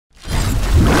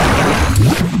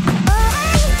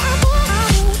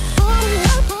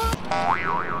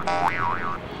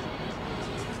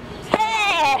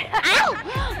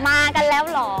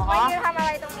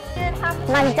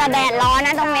จะแดดร้อนน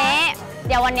ะตรงนี้เ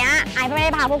ดี๋ยววันนี้ไอไม่ไ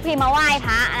ด้พาพวกพี่มาไหว้พ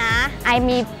ระนะไอ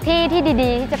มีที่ดี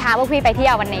ๆที่จะพาพวกพี่ไปเที่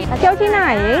ยววันนี้เที่ยวที่ไหน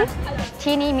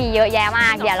ที่นี่มีเยอะแยะมา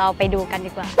กเดี๋ยวเราไปดูกันดี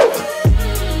กว่า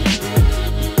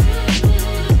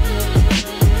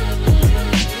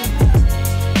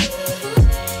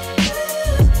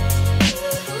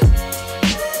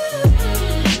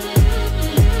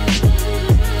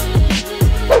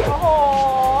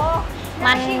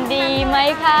มันดีไหม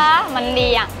คะมันดี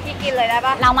อ่ะพี่กินเลยได้ป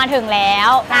ะเรามาถึงแล้ว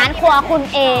ร้านครัวคุณ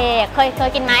เอกเคย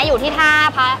กินไหมอยู่ที่ท่า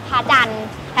พระจันทร์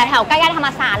แถวใกล้ๆธรรม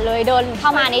ศาสตร์เลยเดินเข้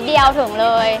ามานิดเดียวถึงเล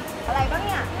ยอะไรบ้างเ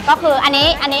นี่ยก็คืออันนี้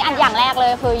อันอย่างแรกเล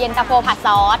ยคือเย็นตาโฟผัดซ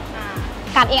อส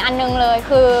กับอีกอันนึงเลย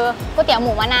คือก๋วยเตี๋ยวห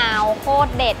มูมะนาวโคต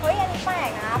รเด็ดเฮ้ยอันนี้แปลก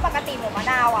นะปกติหมูมะ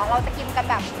นาวอ่ะเราจะกินกัน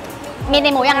แบบมีใน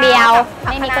หมูอย่างเดียวไ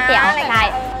ม่มีก๋วยเตี๋ยวใช่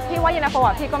พี่ว่าเย็นตาโฟ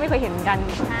อ่ะพี่ก็ไม่เคยเห็นกัน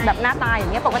แบบหน้าตาอย่า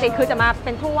งเงี้ยปกติคือจะมาเ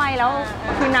ป็นถ้วยแล้ว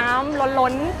คือน้ำล้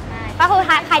นก็คือ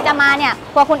ใครจะมาเนี่ย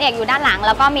ครัวคุณเอกอยู่ด้านหลังแ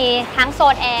ล้วก็มีทั้งโซ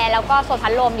นแอร์แล้วก็โซนพั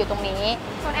ดลมอยู่ตรงนี้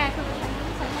โซนแอร์คือ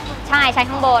ใช่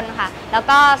ข้างบนค่ะแล้ว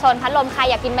ก็โซนพัดลมใคร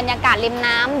อยากกินบรรยากาศริม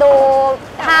น้ำดู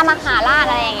ท่ามหาราช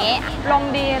อะไรอย่างงี้ลม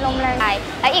ดีลมแรง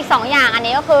แล้วอีก2อย่างอัน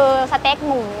นี้ก็คือสเต็ก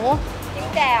หมูจิ้ม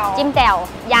แจ่ว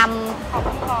ย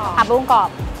ำผักบุ้งกรอบ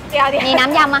มีน้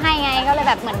ำยำมาให้ไงก็เลย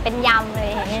แบบเหมือนเป็นยำเลย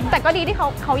อย่างนี้แต่ก็ดีที่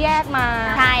เขาแยกมา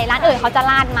ใช่ร้านอื่นเขาจะ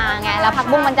ราดมาไงแล้วผัก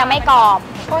บุ้งมันจะไม่กรอบ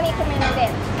พวกนี้คือเมนูเด็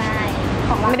ดใช่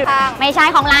ของร้านข้างไม่ใช่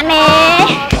ของร้านนี้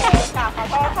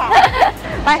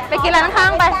ไปกินร้านข้า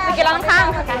งไปกินร้านข้าง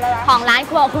ของร้าน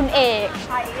ครัวคุณเอก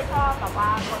ใครที่ชอบแบบว่า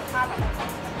รสชาติแบบ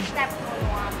แซ่บนั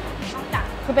วต้องจัด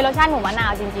คือเป็นรสชาติหมูมะนา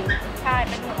วจริงๆใช่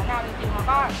เป็นหมูมะนาวจริงๆแล้ว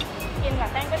ก็กินกับ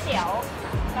เส้นก๋วยเตี๋ยว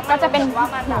ก็จะเป็นห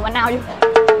มูมะนาวอยู่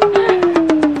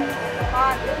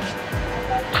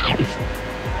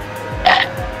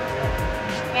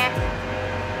ไง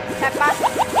แซ่บปะ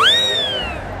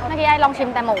เมื่อกี้ได้ลองชิม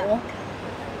แต่หมู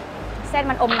เส้น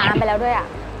มันอมน้ำไปแล้วด้วยอ่ะ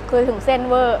คือถึงเส้น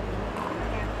เวอร์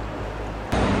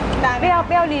เป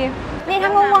รี้ยวดีนี่ถ้า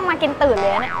ง่วงมากินตื่นเล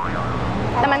ยเนี่ย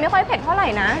แต่มันไม่ค่อยเผ็ดเท่าไหร่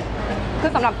นะคื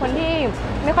อสำหรับคนที่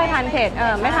ไม่ค่อยทานเผ็ด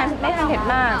ไม่ทานเผ็ด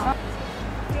มาก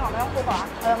พี่หอมไม่ต้องคลุกเหรอ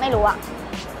ไม่รู้อ่ะ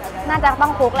น่าจะต้อ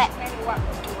งคลุกแหละไม่รู้อ่ะ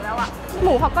รู้แล้วอ่ะห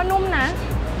มูเขาก็นุ่มนะ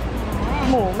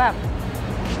หมูแบบ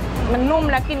มันนุ่ม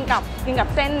แล้วกินกับ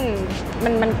เส้น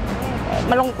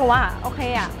มันลงตัวโอเค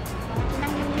อ่ะ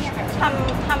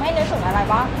ทำให้นึกถึงอะไร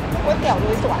วะก๋วยเตี๋ยวลุ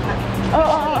ยสวนอ่ะ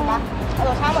ร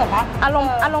สชาติเหมือนปะอาร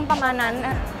มณ์ประมาณนั้น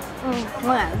อ่ะเห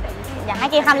มือนอยากให้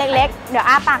กินคำเล็กๆเดี๋ยว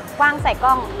อ้าปากกว้างใส่ก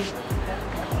ล้อง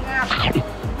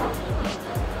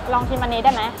ลองชิมอันนี้ไ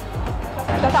ด้ไหม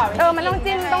มันต้อง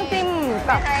จิ้มแ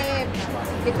บบให้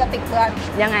ลิปสติกเพื่อน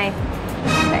ยังไง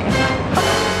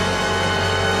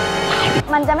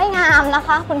มันจะไม่งามนะค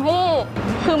ะคุณพี่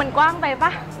คือมันกว้างไปป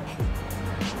ะ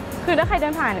คือถ้าใครเดิ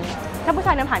นผ่านถ้าผู้ช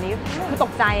ายเดินผ่านนี้คือต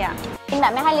กใจอ่ะกินแบ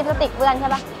บไม่ให้ลิปสติกเปื้อนใช่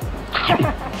ปะ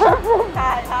ใ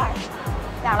ช่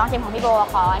อยากลองชิมของพี่โบ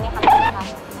ขออันนี้คำนึงนะคะ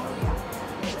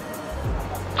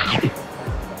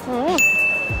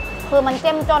คือมันเ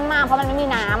จ้มจนมากเพราะมันไม่มี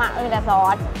น้ำอ่ะมีแต่ซอ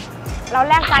สเรา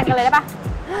แลกกันเลยได้ปะ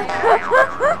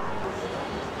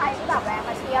ใครที่แบบแวะม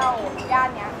าเที่ยวย่าน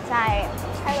เนี้ยใช่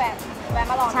ให้แวะ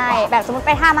มาลองใช่แบบสมมติไ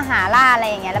ปท่ามหาราชอะไร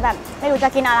อย่างเงี้ยแล้วแบบไม่รู้จะ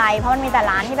กินอะไรเพราะมันมีแต่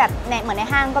ร้านที่แบบเหมือนใน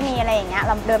ห้างก็มีอะไรอย่างเงี้ยเ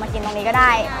ราเดินมากินตรงนี้ก็ไ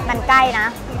ด้มันใกล้นะ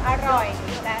อร่อย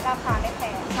และราคาไม่แพ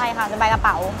งใช่ค่ะสบายกระเ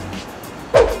ป๋า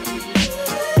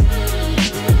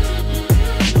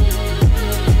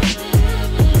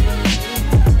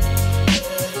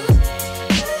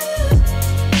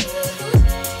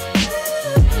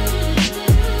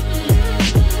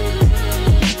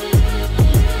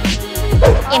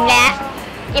อิ่มแล้ว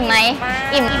อิ่มไหม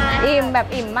อิ่มแบบ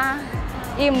อิ่มมาก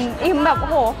อิ่มแบบโอ้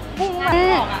โหพุ่งมัน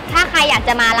ออกอ่ะถ้าใครอยากจ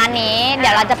ะมาร้านนี้เดี๋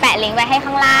ยวเราจะแปะลิงก์ไว้ให้ข้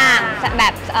างล่างแบ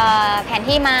บแผน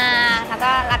ที่มาแล้วก็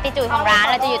ลัติจูดของร้าน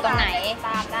เราจะอยู่ตรงไหนต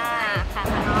ามได้ค่ะ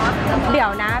เดี๋ย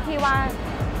วนะพี่ว่า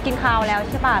กินข้าวแล้ว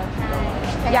ใช่ป่ะ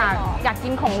อยากกิ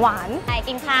นของหวาน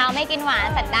กินข้าวไม่กินหวาน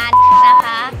สันดานนะค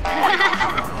ะ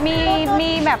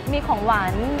มีของหวา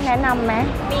นแนะนำไหม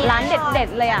ร้านเด็ด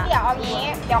เลยอ่ะเดี๋ยวเอางี้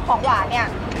เดี๋ยวของหวานเนี่ย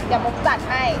เดี๋ยวมุกจัด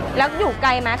ให้แล้วอยู่ไก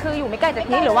ลไหมคืออยู่ไม่ไกลจาก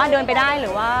นี้หรือว่าเดินไปได้หรื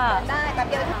อว่าได้แบบ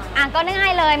เดียวก็ง่า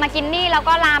ยเลยมากินนี่แล้ว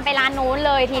ก็ลามไปร้านนู้นเ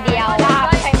ลยทีเดียว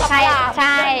ใ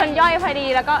ช่มันย่อยพอดี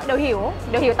แล้วก็เดี๋ยว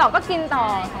หิวต่อก็กินต่อ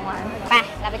ของหวานไป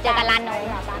เราไปเจอกันร้านนู้น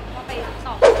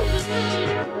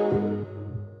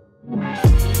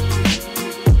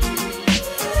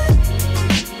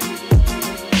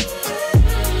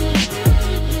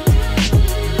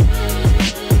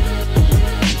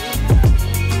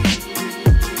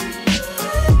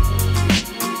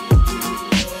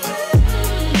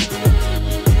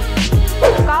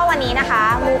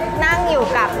มุกนั่งอยู่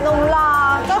กับหนุ่มหล่อ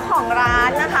เจ้าของร้า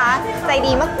นนะคะใจ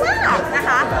ดี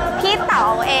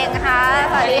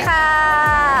วัสดีค่ะ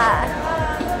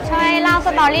ช่วยเล่าส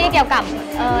ตอรี่เกี่ยวกับ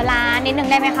ร้านนิดนึง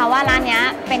ได้ไหมคะว่าร้านนี้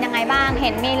เป็นยังไงบ้างเห็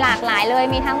นมีหลากหลายเลย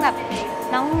มีทั้งแบบ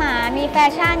น้องหมามีแฟ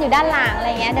ชั่นอยู่ด้านหลังอะไร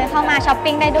เงี้ยเดินเข้ามาช้อป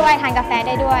ปิ้งได้ด้วยทานกาแฟไ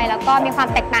ด้ด้วยแล้วก็มีความ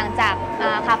แตกต่างจาก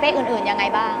คาเฟ่อื่นๆยังไง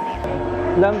บ้าง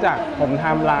เริ่มจากผมท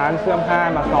ำร้านเสื้อผ้า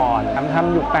มาก่อนท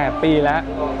ำอยู่8 ปีแ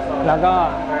ล้วก็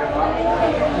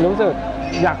รู้สึก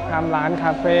อยากทำร้านค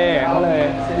าเฟ่ก็เลย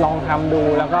ลองทำดู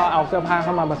แล้วก็เอาเสื้อผ้าเข้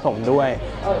ามาผสมด้วย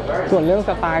ส่วนเรื่องส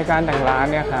ไตล์การแต่งร้าน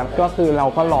เนี่ยครับก็คือเรา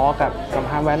ก็ล้อกับสภ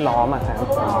าพแวดล้อมครับ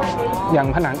อย่าง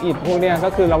ผนังอิฐพวกนี้ก็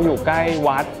คือเราอยู่ใกล้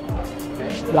วัด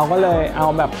เราก็เลยเอา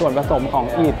แบบส่วนผสมของ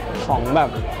อิฐของแบบ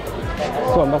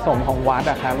ส่วนผสมของวัด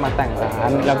ครับมาแต่งร้า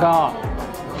นแล้วก็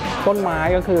ต้นไม้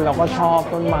ก็คือเราก็ชอบ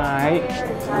ต้นไม้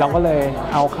เราก็เลย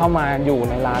เอาเข้ามาอยู่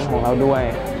ในร้านของเราด้วย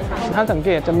ถ้าสังเก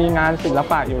ตจะมีงานศิล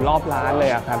ปะอยู่รอบร้านเล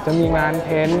ยครับจะมีงานเ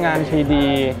พ้นท์งาน 3D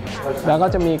แล้วก็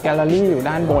จะมีแกลเลอรี่อยู่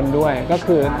ด้านบนด้วยก็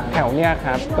คือแถวเนี้ยค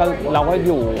รับก็เราก็อ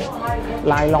ยู่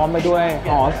รายล้อมไปด้วยห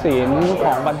อศิลป์ข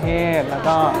องประเทศแล้ว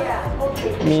ก็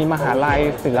มีมหาลัย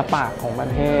ศิลปะของประ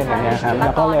เทศอย่างเงี้ยครับแ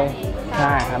ล้วก็เลยใ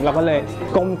ช่ครับเราก็เลย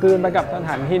กลมกลืนไปกับสถ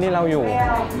านที่ที่เราอยู่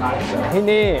ที่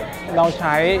นี่เราใ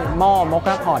ช้หม้อโมค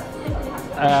าพอต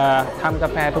ทำกา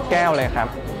แฟทุกแก้วเลยครับ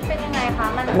เป็นยังไงคะ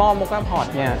หม้อโมคาพอต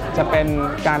เนี่ยจะเป็น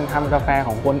การทำกาแฟข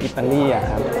องคนอิตาลี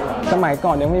ครับสมัยก่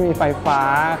อนยังไม่มีไฟฟ้า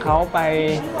เขาไป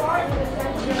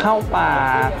เข้าป่า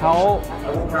เขา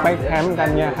ไปแคมป์กัน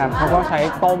เนี่ยครับเขาก็ใช้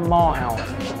ต้มหม้อเอา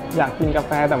อยากกินกาแ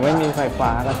ฟแต่ไม่มีไฟฟ้า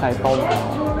ก็ใช้ต้มเอา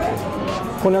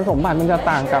คุณสมบัติมันจะ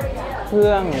ต่างกับเค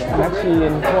รื่องแมชชี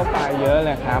นทั่วไปเยอะเ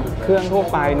ลยครับเครื่องทั่ว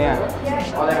ไปเนี่ย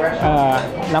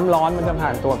น้ำร้อนมันจะผ่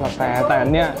านตัวกาแฟแต่อั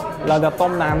นเนี้ยเราจะต้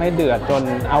มน้ำให้เดือดจน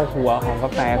เอาหัวของกา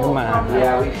แฟขึ้นมา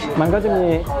มันก็จะมี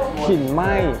กลิ่นไห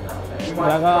ม้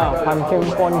แล้วก็ความเข้ม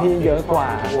ข้นที่เยอะกว่า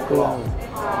เครื่อง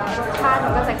ชามั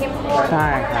นก็จะเข้มข้นใช่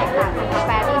ครับแตกต่างจากกาแ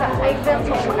ฟที่แบบใช้เครื่องช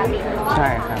งปกติใช่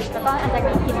ครับแล้วก็อาจจะ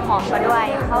มีกลิ่นหอมมาด้วย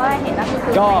เพราะว่าเห็นว่าคือ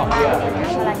ก็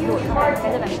เวลาดูดก็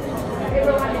จะแบบ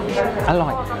อร่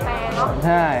อยใ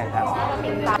ช่ครับ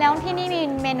แล้วที่นี่มี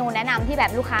เมนูแนะนำที่แบ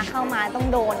บลูกค้าเข้ามาต้อง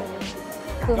โดน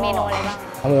คือเมนูอะไรบ้าง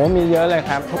โอ้โหมีเยอะเลย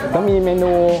ครับก็มีเม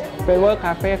นู Flavor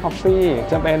Cafe Coffee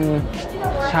จะเป็น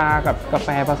ชากับกาแฟ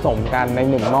ผสมกันใน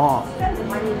1 หม้อ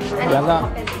แล้วก็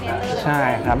ใช่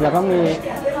ครับแล้วก็มี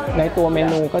ในตัวเม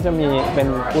นูก็จะมีเป็น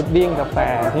พุดดิ้งกาแฟ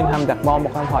ที่ทำจากหม้อโม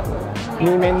คาพอต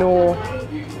มีเมนู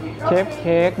เชฟเ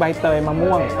ค้กใบเตยมะ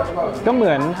ม่วงก็เห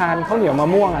มือนทานข้าวเหนียวมะ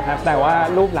ม่วงครับแต่ว่า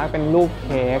รูปลักษณ์เป็นรูปเ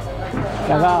ค้ก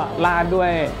แล้วก็ราดด้ว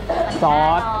ยซอ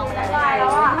ส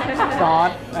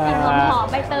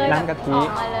น้ำกะทิ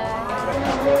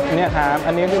เนี่ยครับ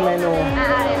อันนี้คือเมนู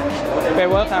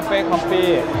Flavor Cafe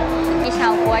Coffee มีชา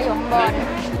วกัวอยู่ข้างบน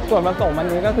ส่วนผสมอัน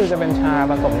นี้ก็คือจะเป็นชา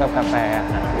ผสมกับกาแฟ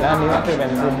แล้วอันนี้ก็คือเป็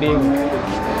นพุดดิ้ง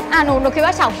หนูคิด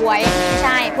ว่าเฉาก๊วยใ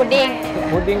ช่พุด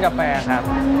ดิ้งกาแฟครับ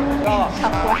ก็เฉา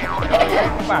ก๊วย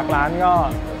ฝากร้านก็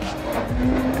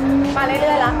มาเ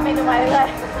รื่อยๆละเมนูมาเรื่อย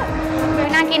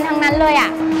ๆน่ากินทั้งนั้นเลยอ่ะ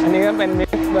อันนี้ก็เป็นมิ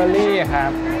กซ์เบอร์รี่ครั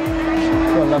บ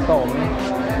ส่วนผสม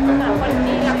คน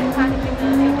นี้รักลูกค้าที่เป็น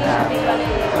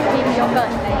กินโยเกิร์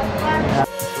ตอะไร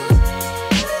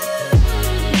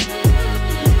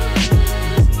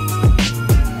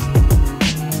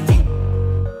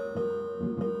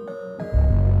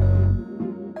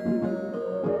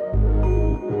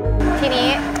ทีนี้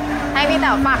ให้พี่เต๋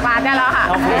อฝากร้านได้แล้วค่ะ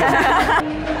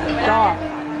ก็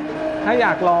ถ้าอย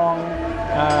ากลอง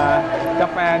กา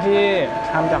แฟที่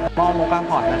ทำจากหม้อโมคา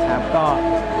พอตนะครับก็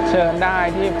เชิญได้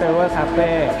ที่ Flavor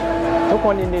Cafe ทุกค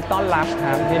นยินดีต้อนรับค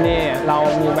รับที่นี่เรา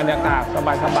มีบรรยากาศ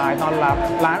สบายๆต้อนรับ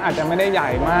ร้านอาจจะไม่ได้ใหญ่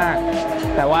มาก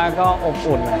แต่ว่าก็อบ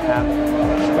อุ่นนะครับ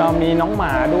ก็มีน้องหม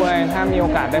าด้วยถ้ามีโอ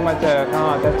กาสได้มาเจอก็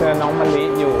จะเจอน้องมะลิ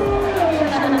อยู่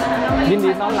ยิน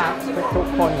ดีต้อนรับทุก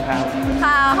คนครับ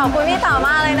ค่ะขอบคุณพี่เต๋อม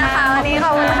ากเลยนะคะวันนี้ข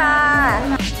อบคุณค่ะ